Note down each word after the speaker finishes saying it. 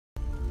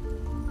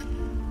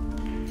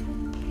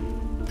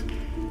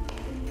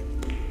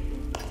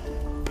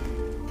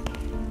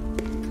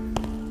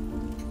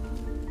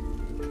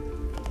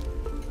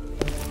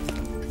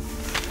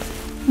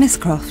Miss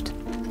Croft,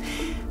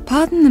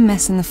 pardon the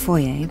mess in the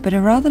foyer, but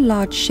a rather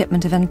large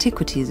shipment of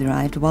antiquities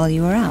arrived while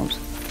you were out.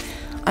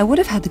 I would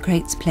have had the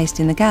crates placed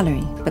in the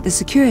gallery, but the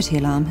security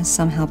alarm has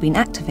somehow been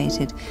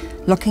activated,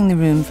 locking the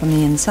room from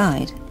the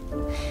inside.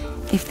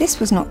 If this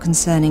was not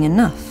concerning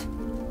enough,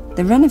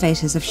 the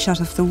renovators have shut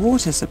off the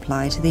water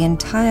supply to the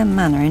entire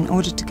manor in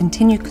order to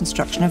continue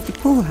construction of the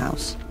pool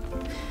house.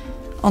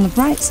 On the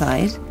bright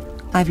side,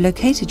 I've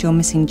located your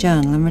missing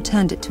journal and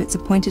returned it to its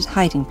appointed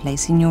hiding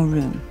place in your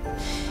room.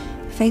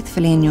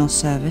 Faithfully in your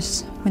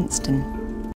service, Winston.